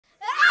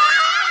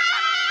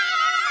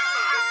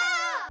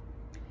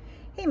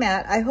Hey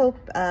Matt, I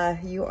hope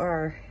you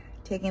are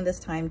taking this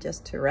time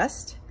just to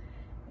rest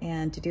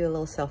and to do a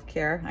little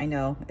self-care. I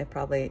know it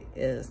probably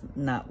is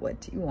not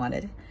what you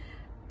wanted,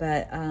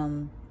 but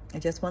I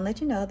just want to let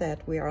you know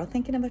that we are all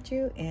thinking about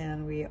you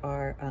and we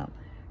are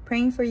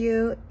praying for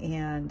you,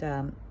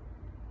 and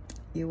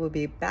you will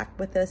be back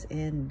with us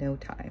in no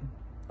time.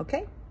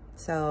 Okay?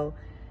 So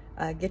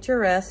get your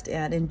rest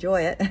and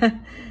enjoy it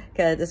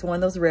because it's one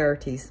of those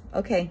rarities.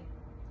 Okay,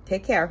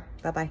 take care.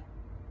 Bye-bye.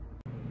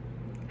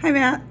 Hi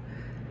Matt,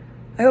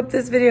 I hope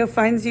this video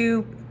finds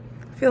you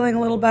feeling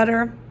a little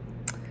better.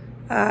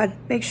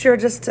 Make sure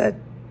just to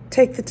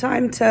take the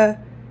time to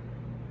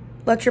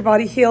let your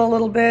body heal a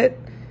little bit.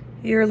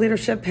 Your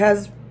leadership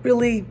has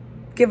really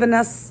given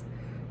us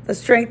the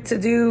strength to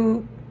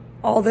do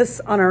all this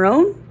on our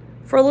own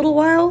for a little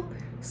while,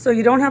 so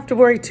you don't have to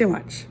worry too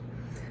much.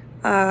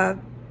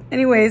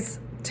 Anyways,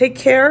 take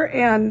care,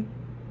 and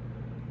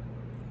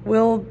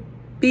we'll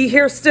be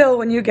here still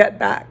when you get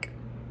back.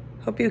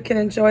 Hope you can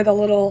enjoy the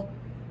little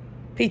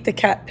Pete the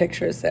Cat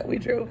pictures that we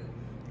drew.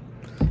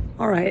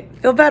 All right,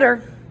 feel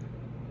better.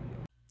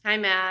 Hi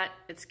Matt,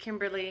 it's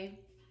Kimberly.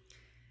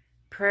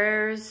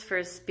 Prayers for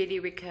a speedy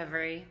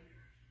recovery.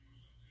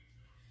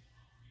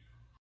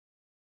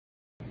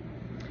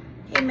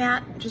 Hey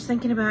Matt, just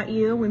thinking about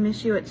you. We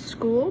miss you at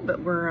school, but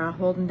we're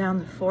holding down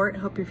the fort.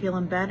 Hope you're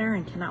feeling better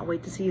and cannot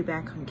wait to see you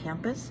back on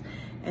campus.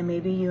 And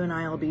maybe you and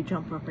I will be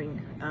jump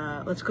roping.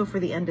 Let's go for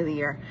the end of the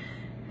year.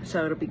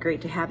 So it'll be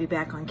great to have you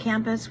back on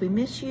campus. We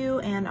miss you,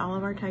 and all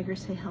of our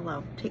Tigers say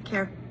hello. Take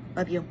care.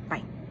 Love you.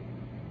 Bye.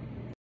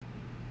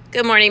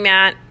 Good morning,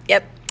 Matt.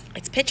 Yep,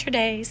 it's picture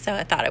day, so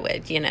I thought I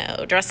would,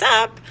 dress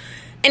up.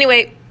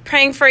 Anyway,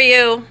 praying for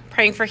you,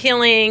 praying for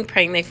healing,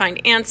 praying they find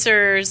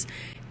answers,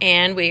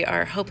 and we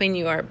are hoping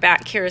you are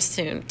back here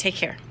soon. Take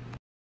care.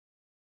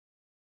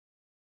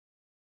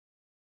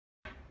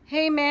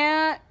 Hey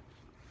Matt,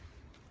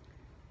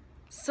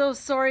 so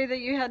sorry that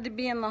you had to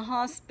be in the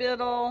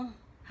hospital.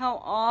 How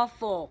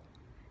awful.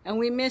 And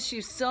we miss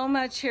you so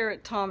much here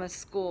at Thomas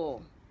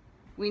School.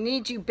 We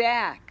need you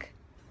back.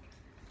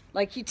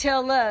 Like you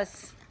tell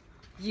us,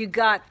 you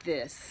got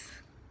this.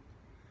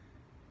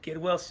 Get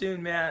well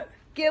soon, Matt.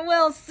 Get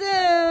well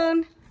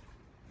soon.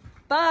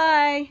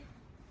 Bye.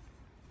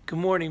 Good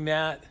morning,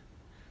 Matt.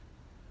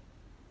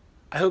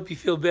 I hope you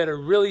feel better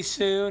really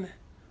soon.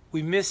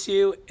 We miss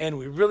you, and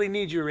we really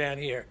need you around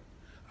here.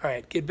 All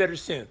right, get better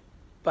soon.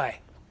 Bye.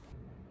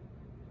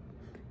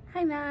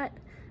 Hi, Matt.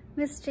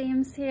 Miss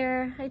James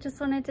here. I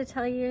just wanted to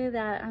tell you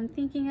that I'm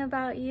thinking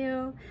about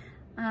you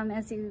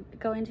as you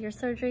go into your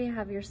surgery,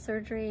 have your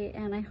surgery,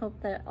 and I hope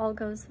that all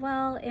goes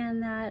well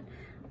and that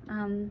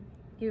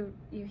you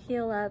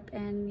heal up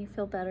and you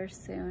feel better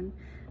soon.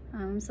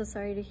 I'm so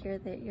sorry to hear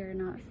that you're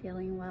not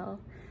feeling well.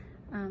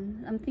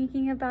 I'm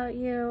thinking about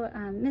you.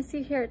 Miss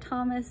you here at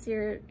Thomas.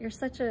 You're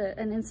such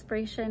an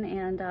inspiration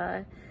and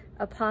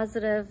a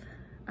positive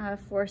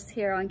force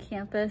here on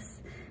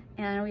campus,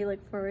 and we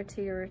look forward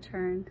to your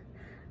return.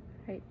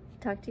 All right,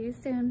 talk to you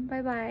soon.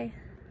 Bye-bye.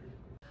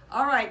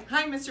 All right.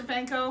 Hi, Mr.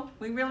 Phanco.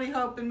 We really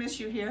hope and miss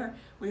you here.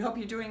 We hope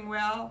you're doing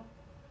well.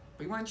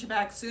 We want you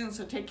back soon,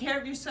 so take care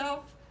of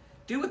yourself.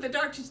 Do what the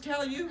doctors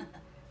tell you,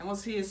 and we'll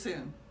see you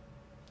soon.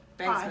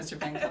 Thanks, Mr.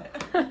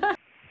 Phanco.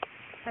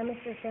 Hi,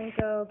 Mr.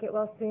 Phanco. Get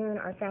well soon.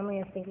 Our family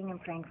is thinking and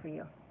praying for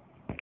you.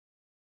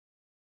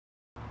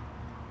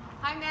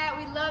 Hi Matt,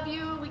 we love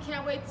you. We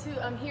can't wait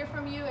to hear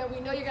from you, and we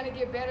know you're going to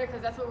get better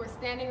because that's what we're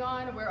standing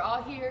on. We're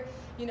all here,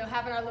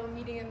 having our little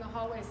meeting in the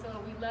hallway,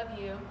 so we love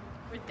you.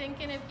 We're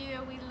thinking of you.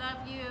 We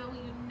love you.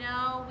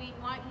 We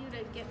want you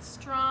to get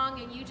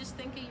strong, and you just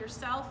think of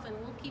yourself, and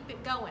we'll keep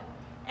it going.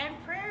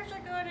 And prayers are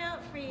going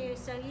out for you,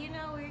 so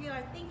we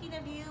are thinking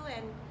of you,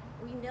 and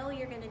we know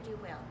you're going to do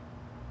well.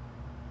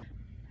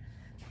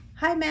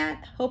 Hi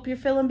Matt, hope you're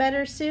feeling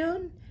better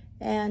soon,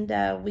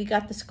 and we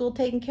got the school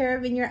taken care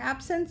of in your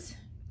absence.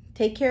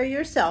 Take care of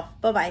yourself.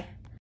 Bye-bye.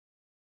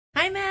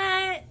 Hi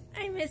Matt,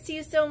 I miss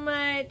you so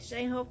much.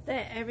 I hope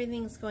that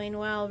everything's going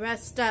well.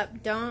 Rest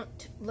up.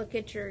 Don't look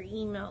at your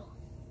email.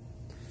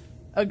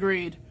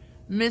 Agreed.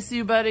 Miss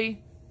you,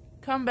 buddy.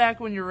 Come back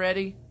when you're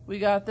ready. We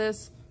got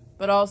this.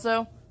 But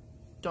also,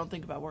 don't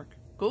think about work.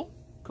 Cool?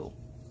 Cool.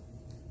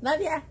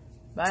 Love ya.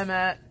 Bye,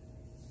 Matt.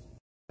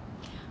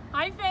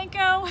 Hi,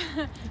 Phanco.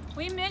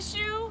 We miss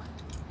you,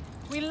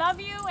 we love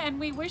you, and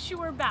we wish you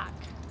were back.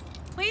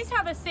 Please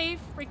have a safe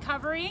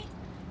recovery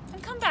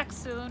and come back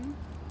soon.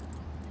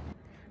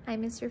 Hi,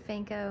 Mr.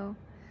 Phanco.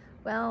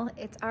 Well,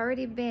 it's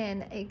already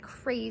been a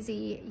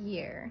crazy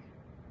year,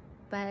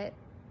 but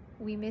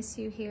we miss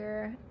you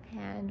here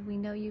and we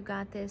know you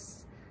got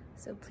this.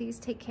 So please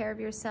take care of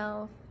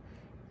yourself,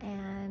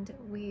 and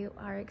we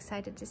are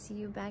excited to see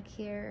you back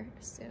here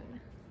soon.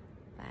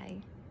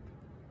 Bye.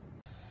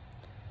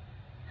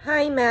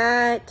 Hi,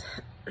 Matt.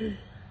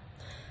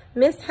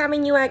 Miss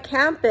having you at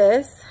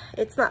campus.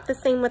 It's not the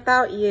same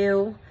without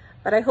you,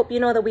 but I hope you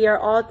know that we are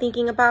all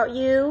thinking about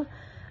you.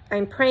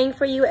 I'm praying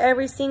for you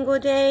every single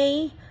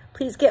day.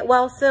 Please get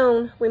well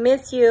soon. We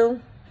miss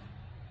you.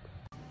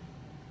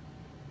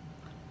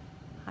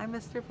 Hi,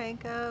 Mr.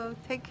 Phanco.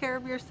 Take care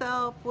of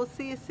yourself. We'll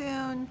see you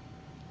soon.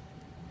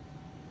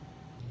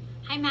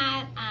 Hi,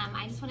 Matt.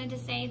 I just wanted to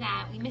say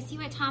that we miss you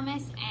at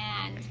Thomas,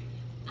 and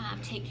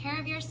take care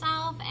of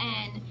yourself,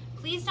 and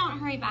please don't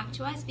hurry back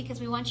to us because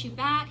we want you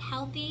back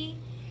healthy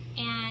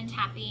and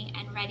happy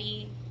and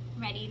ready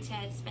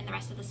to spend the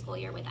rest of the school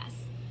year with us.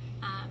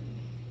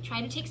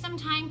 Try to take some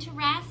time to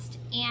rest,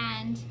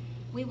 and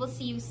we will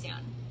see you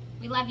soon.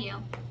 We love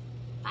you.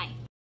 Bye.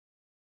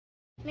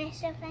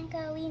 Mr.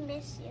 Phanco, we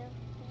miss you.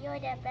 You're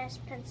the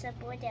best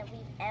principal that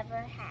we've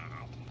ever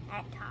had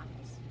at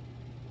Thomas.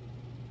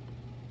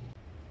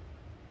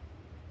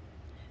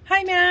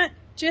 Hi, Matt.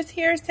 Just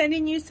here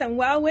sending you some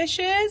well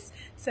wishes,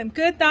 some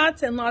good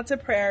thoughts, and lots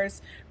of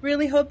prayers.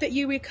 Really hope that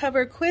you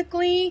recover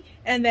quickly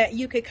and that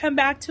you could come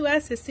back to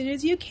us as soon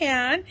as you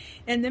can.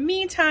 In the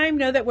meantime,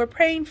 know that we're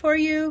praying for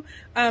you,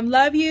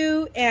 love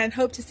you, and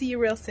hope to see you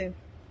real soon.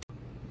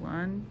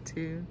 1,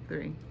 2,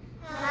 3.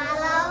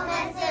 Hello,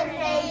 Mr.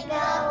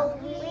 Phanco.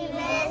 We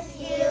miss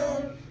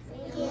you.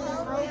 We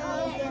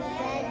hope you get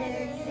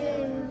better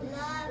soon.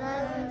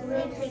 Love,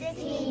 Rick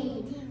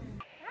 16.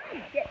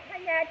 Hi,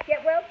 Matt.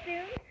 Get well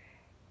soon.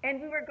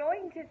 And we were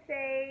going to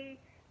say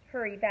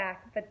hurry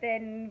back, but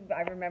then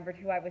I remembered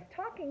who I was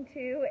talking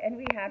to, and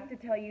we have to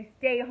tell you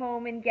stay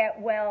home and get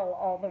well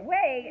all the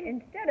way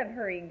instead of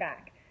hurrying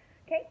back.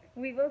 Okay,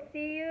 we will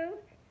see you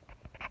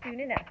soon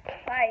enough.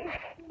 Bye.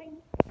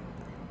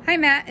 Hi,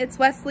 Matt. It's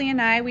Wesley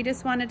and I. We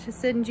just wanted to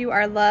send you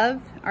our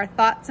love. Our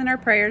thoughts and our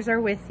prayers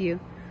are with you.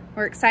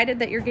 We're excited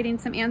that you're getting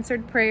some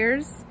answered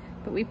prayers,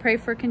 but we pray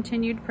for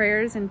continued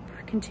prayers and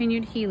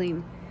continued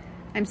healing.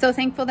 I'm so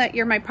thankful that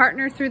you're my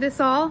partner through this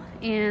all,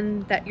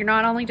 and that you're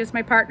not only just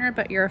my partner,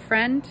 but you're a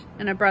friend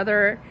and a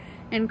brother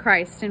in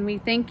Christ. And we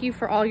thank you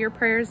for all your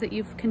prayers that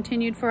you've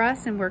continued for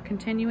us, and we're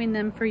continuing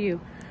them for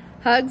you.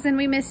 Hugs, and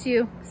we miss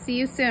you. See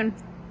you soon.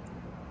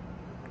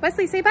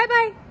 Wesley, say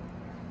bye-bye.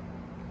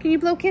 Can you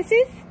blow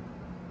kisses?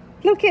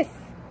 Blow kiss.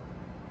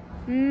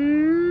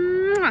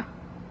 Mwah.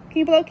 Can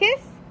you blow a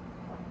kiss?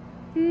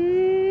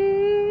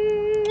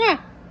 Mwah.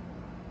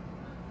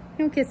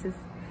 No kisses.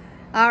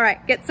 All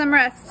right, get some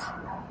rest.